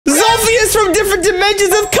Zolphius from different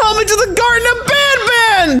dimensions have come into the Garten of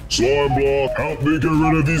Banban! Skyblock, help me get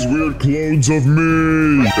rid of these weird clones of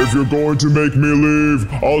me. If you're going to make me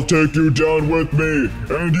leave, I'll take you down with me,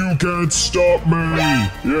 and you can't stop me.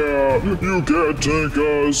 Yeah, you can't take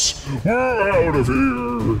us. We're out of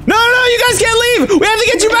here. No, you guys can't leave. We have to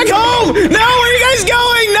get you back home. No, where are you guys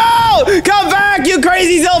going? No, come back, you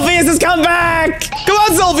crazy Zolphius, come back. Come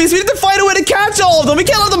on, Zolphius, we have to find a way to catch all of them. We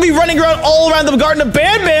can't let them be running around all around the Garten of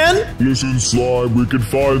Banban. Listen, Slime, we can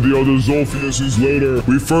find the other Zolphiuses later.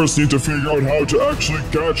 We first need to figure out how to actually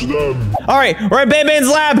catch them. All right, we're at Banban's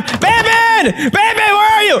lab. Banban,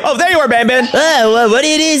 where are you? Oh, there you are, Banban. What do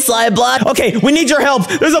you need, Skyblock? Okay, we need your help.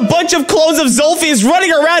 There's a bunch of clones of Zolphius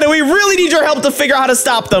running around, and we really need your help to figure out how to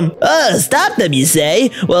stop them. Oh, stop them, you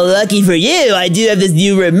say? Well, lucky for you, I do have this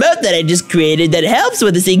new remote that I just created that helps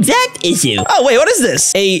with this exact issue. Oh, wait, what is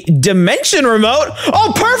this? A dimension remote?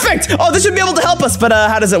 Oh, perfect. Oh, this should be able to help us, but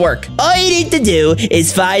how does it work? All you need to do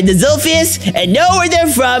is find the Zolphius and know where they're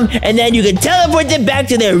from, and then you can teleport them back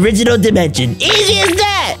to their original dimension. Easy as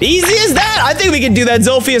that! Easy as that? I think we can do that,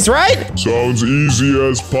 Zolphius, right? Sounds easy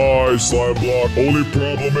as pie, Skyblock. Only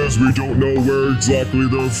problem is we don't know where exactly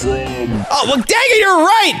they're from. Oh, well, dang it, you're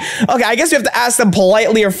right. Okay, I guess we have to ask them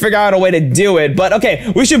politely or figure out a way to do it. But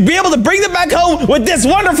okay, we should be able to bring them back home with this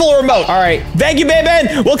wonderful remote. All right, thank you,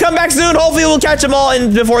 Banban. We'll come back soon. Hopefully, we'll catch them all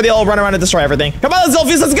and before they all run around and destroy everything. Come on,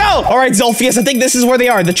 Zolphius, let's go. All right, Zolphius, I think this is where they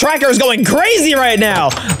are. The tracker is going crazy right now.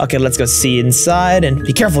 Okay, let's go see inside and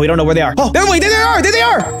be careful. We don't know where they are. Oh, there they are. There they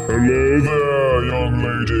are. Hello there, young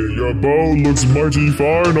lady. Your bow looks mighty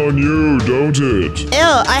fine on you, don't it? Ew,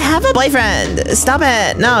 I have a boyfriend. Stop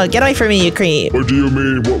it. No, get away from me, you creep. What do you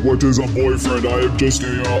mean? What is a boyfriend? I am just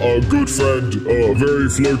a good friend, a very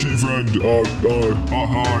flirty friend.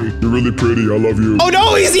 Hi. You're really pretty. I love you. Oh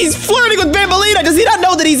no, he's flirting with Banbalina. Does he not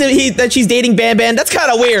know that that she's dating Banban? That's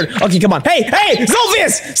kind of weird. Okay, come on. Hey,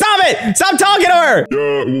 Zolphius, stop it. Stop talking to her.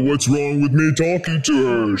 Yeah, well, what's wrong with me talking to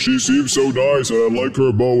her? She seems so nice, and I like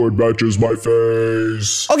her bow. It matches my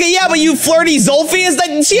face. Okay, yeah, but you flirty Zolphius,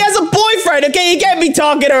 she has a boyfriend, okay? You can't be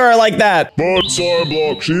talking to her like that. But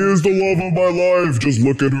Skyblock, she is the love of my life. Just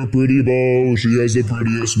look at her pretty bow. She has the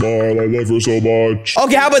prettiest smile. I love her so much.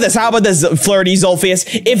 Okay, how about this, flirty Zolphius?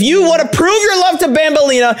 If you want to prove your love to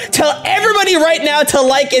Banbalina, tell everybody right now to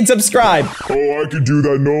like and subscribe. Oh, I can do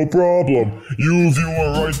that, no problem. You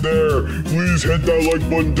viewer right there, please hit that like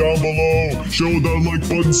button down below. Show that like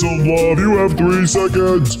button some love. You have 3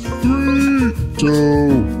 seconds. 3,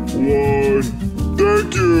 2, 1.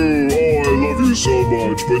 Thank you. Oh, I love you so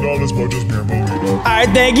much, but not as much as Banbalina. All right,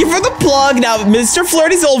 thank you for the plug. Now, Mr.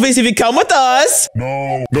 Flirty Zolphius, if you come with us. No,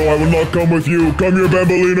 I will not come with you. Come here,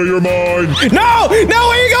 Banbalina, you're mine. No, where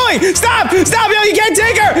are you going? Stop, yo, you can't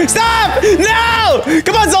take her. Stop, no.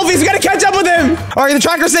 Come on, Zolphius, we gotta catch up with him. All right, the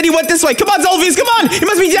tracker said he went this way. Come on, Zolphius, come on. He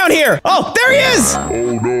must be down here. Oh, there he is.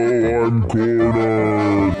 Oh no, I'm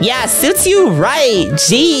cornered. Yeah, suits you right.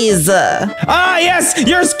 Jeez. Ah, yes,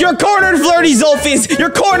 you're cornered, Flirty Zolphius. You're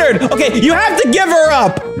cornered. Okay, you have to give her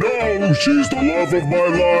up. No, she's the love of my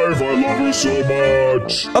life. I love her so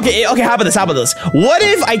much. Okay, how about this? What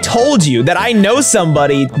if I told you that I know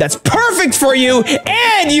somebody that's perfect for you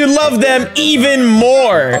and you love them even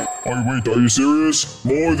more? Oh, wait, are you serious?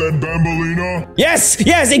 More than Banbalina? Yes,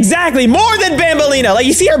 exactly. More than Banbalina. Like,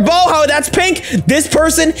 you see her bow, how that's pink? This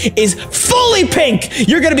person is fully pink.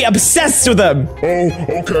 You're gonna be obsessed with them. Oh,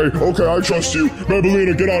 okay, I trust you.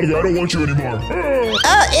 Banbalina, get out of here. I don't want you anymore.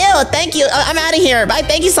 Oh, ew, thank you. I'm out of here. Bye,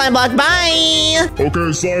 thank you, Skyblock. Bye.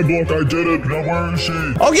 Okay, Skyblock, I did it. Now where is she?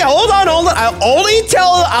 Okay, hold on. I'll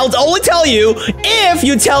only tell you if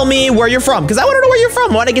you tell me where you're from, because I want to know where you're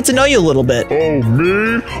from. I want to get to know you a little bit. Oh,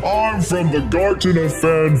 me? I'm from the Garten of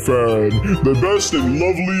Banban, the best and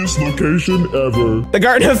loveliest location ever. The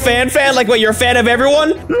Garten of Banban? Like what, you're a fan of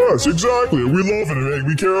everyone? Yes, exactly. We love it, and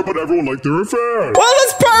we care about everyone like they're a fan. Well,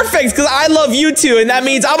 that's perfect, because I love you too, and that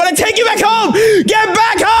means I'm going to take you back home. Get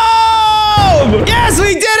back home! Yes,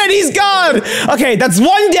 we did it. He's gone. Okay, that's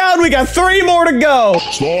 1 down. We got 3 more to go.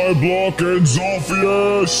 Skyblock and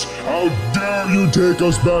Zolphius, how dare you take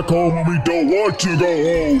us back home when we don't want to go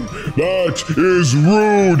home? That is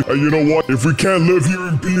rude. And you know what? If we can't live here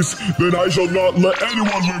in peace, then I shall not let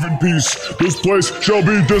anyone live in peace. This place shall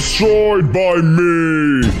be destroyed by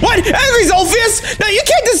me. What? Angry Zolphius? No, you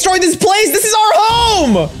can't destroy this place. This is our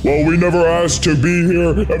home. Well, we never asked to be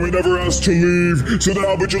here, and we never asked to leave. So then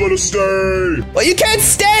how about you let us stay? Well, you can't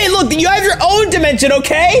stay. Look, you have your own dimension,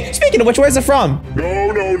 okay? Speaking of which, where's it from? No.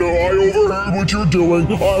 I overheard what you're doing.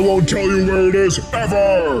 I won't tell you where it is,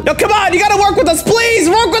 ever. No, come on. You gotta work with us. Please,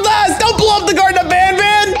 work with us. Don't blow up the Garten of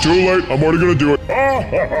Banban. Too late. I'm already gonna do it.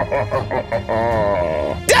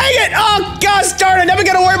 Dang it. Oh, Gosh darn it, now we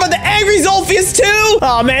gotta worry about the angry Zolphius too?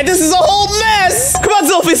 Oh man, this is a whole mess. Come on,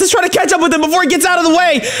 Zolphius, let's try to catch up with him before he gets out of the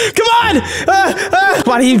way. Come on.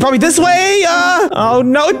 Come on, he's probably this way. Oh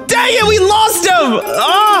no, dang it, we lost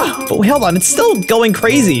him. But wait, hold on, it's still going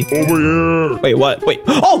crazy. Over here. Wait, what? Wait.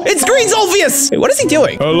 Oh, it's Green Zolphius. Wait, what is he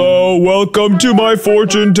doing? Hello, welcome to my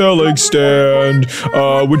fortune-telling stand.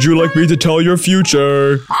 Would you like me to tell your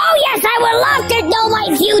future? Oh yes, I would love to know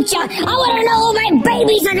my future. I want to know who my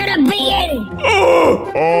babies are gonna be in.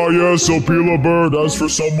 Yes, Opila Bird. As for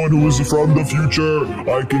someone who is from the future,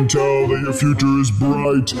 I can tell that your future is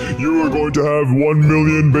bright. You are going to have 1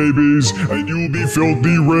 million babies, and you will be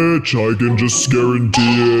filthy rich. I can just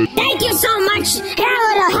guarantee it. Thank you so much.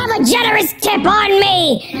 Have a generous tip on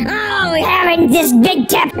me. Oh, having this big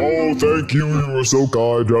tip. Oh, thank you. You are so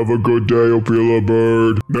kind. Have a good day, Opila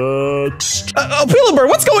Bird. Next. Opila Bird,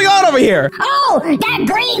 what's going on over here? Oh, that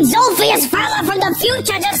green Zolphius fella from the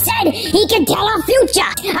future just said he can tell our future.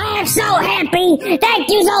 I am so happy. Thank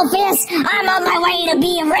you, Zolphius. I'm on my way to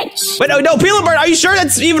being rich. Wait, no, Opila Bird, are you sure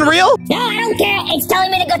that's even real? No, I don't care. It's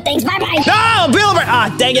telling me the good things. Bye-bye. No, Opila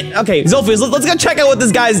Bird. Dang it. Okay, Zolphius, let's go check out what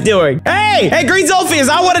this guy's doing. Hey, Green Zolphius,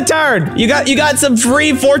 I want a turn. You got some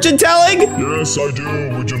free fortune telling? Yes, I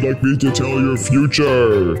do. Would you like me to tell your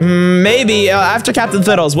future? Maybe. After Captain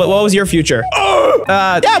Fiddles, what was your future?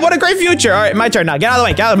 Yeah, what a great future. All right, my turn now. Get out of the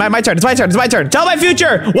way. Get out of the way. My turn. It's my turn. It's my turn. Tell my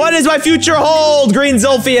future. What does my future hold, Green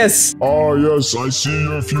Zolphius? Yes, I see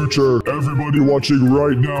your future. Everybody watching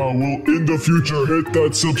right now will, in the future, hit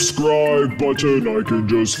that subscribe button. I can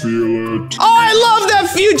just feel it. Oh, I love that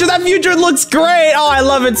future. That future looks great. Oh, I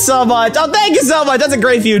love it so much. Oh, thank you so much. That's a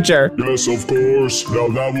great future. Yes, of course. Now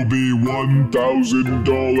that will be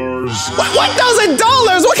 $1,000. What,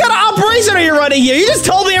 $1,000? What kind of operation are you running here? You just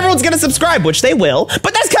told me everyone's gonna subscribe, which they will,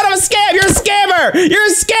 but that's kind of a scam. You're a scammer. You're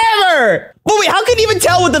a scammer. Well, wait, how can you even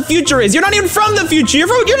tell what the future is? You're not even from the future. You're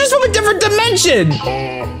just from a different dimension.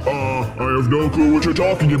 I have no clue what you're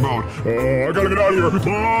talking about. I gotta get out of here.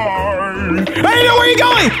 Bye. Hey, where are you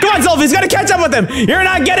going? Come on, Zolphius, gotta catch up with him. You're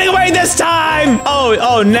not getting away this time.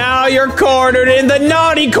 Oh, now you're cornered in the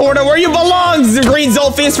naughty corner where you belong, Green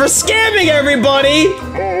Zolphius, for scamming everybody.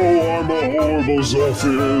 Oh, I'm a horrible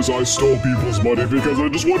Zolphius. I stole people's money because I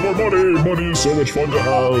just want more money. Money is so much fun to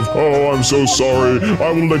have. Oh, I'm so sorry.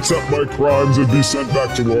 I will accept my crimes and be sent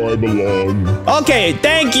back to where I belong. Okay,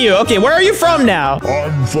 thank you. Okay, where are you from now?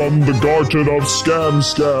 I'm from the Garten of Scam.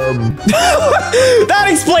 That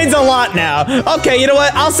explains a lot now. Okay, you know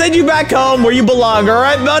what? I'll send you back home where you belong, all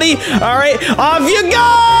right, buddy? All right, off you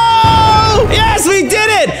go! Yes, we did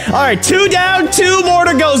it! All right, 2 down, 2 more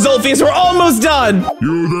to go, Zolphius. We're almost done.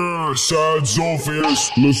 You there, sad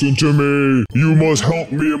Zolphius. Listen to me. You must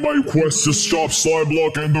help me in my quest to stop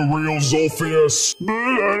Skyblock and the real Zolphius. But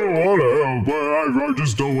I don't want to help. I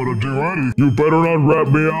just don't want to do anything. You better not rat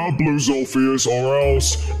me out, Blue Zolphius, or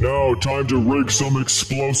else. Now, time to rig some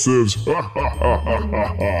explosives.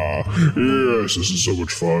 Yes, this is so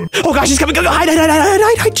much fun. Oh gosh, he's coming. Go, hide.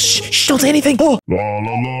 Shh, don't say anything. Oh. La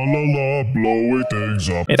la la la la, blowing things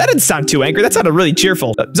up. Hey, that didn't sound too angry. That sounded really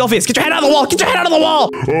cheerful. Zolphius, get your head out of the wall. Get your head out of the wall.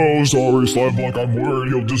 Oh, sorry, Skyblock. I'm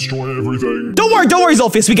worried he'll destroy everything. Don't worry,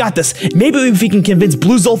 Zolphius. We got this. Maybe if we can convince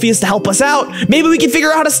Blue Zolphius to help us out, maybe we can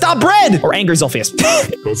figure out how to stop Red or Angry Zolphius.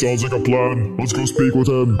 That sounds like a plan. Let's go speak with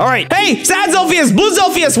him. All right. Hey, sad Zolphius, Blue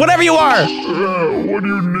Zolphius, whatever you are. What do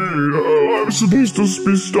you need? I'm supposed to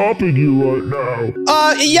be stopping you right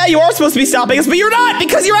now. Yeah, you are supposed to be stopping us, but you're not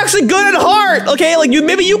because you're actually good at heart. Okay, like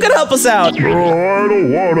maybe you can help us out. Oh, I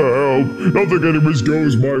don't want to help. Nothing anyways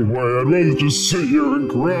goes my way. I'd rather just sit here and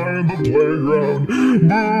cry in the playground.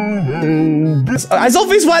 Boo-hoo.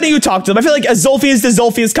 Zolphius, why don't you talk to him? I feel like a Zolphius to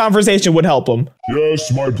Zolphius conversation would help him.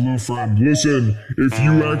 Yes, my blue friend. Listen, if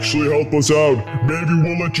you actually help us out, maybe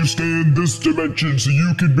we'll let you stay in this dimension so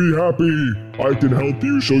you can be happy. I can help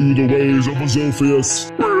you show you the ways of a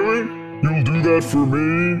Zolphius. Really? You'll do that for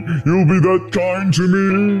me? You'll be that kind to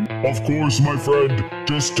me? Of course, my friend.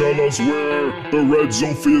 Just tell us where the red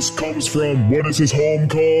Zolphius comes from. What is his home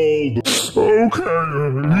called?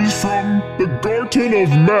 Okay, he's from the Garten of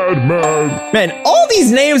Banban. Man, all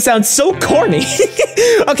these names sound so corny.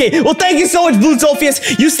 Okay, well, thank you so much, Blue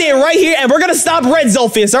Zolphius. You stay right here, and we're gonna stop Red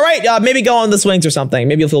Zolphius, all right? Maybe go on the swings or something.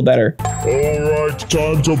 Maybe you'll feel better. All right,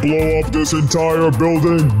 time to blow up this entire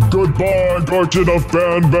building. Goodbye, Garten of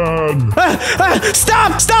Banban.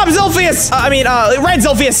 Stop, Zolphius. Red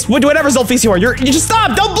Zolphius. Whatever Zolphius you are. You just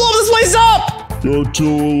stop. Don't blow this place up. You're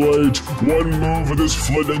too late. One move of this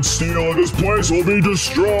flint and steel and this place will be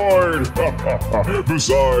destroyed.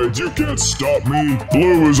 Besides, you can't stop me.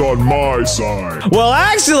 Blue is on my side. Well,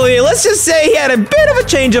 actually, let's just say he had a bit of a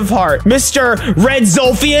change of heart. Mr. Red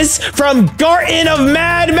Zolphius from Garten of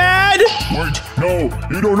Banban. Wait, no,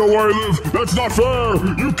 you don't know where I live. That's not fair.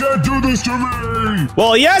 You can't do this to me.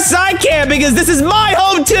 Well, yes, I can, because this is my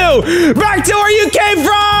home too. Back to where you came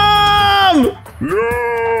from.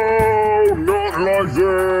 No, not like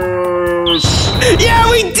this. Yeah,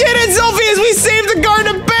 we did it, Zolphius. We saved the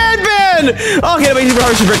Garten of Banban. Okay, we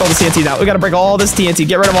should break all the TNT now. We gotta break all this TNT.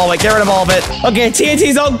 Get rid of all of it. Get rid of all of it. Okay,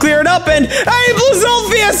 TNT's all cleared up, and hey, Blue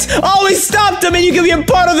Zolphius! Oh, we stopped him, and you can be a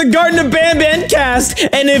part of the Garten of Banban cast.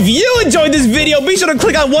 And if you enjoyed this video, be sure to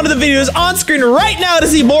click on one of the videos on screen right now to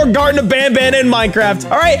see more Garten of Banban in Minecraft.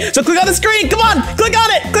 All right, so click on the screen. Come on, click on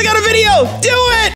it. Click on a video. Do it.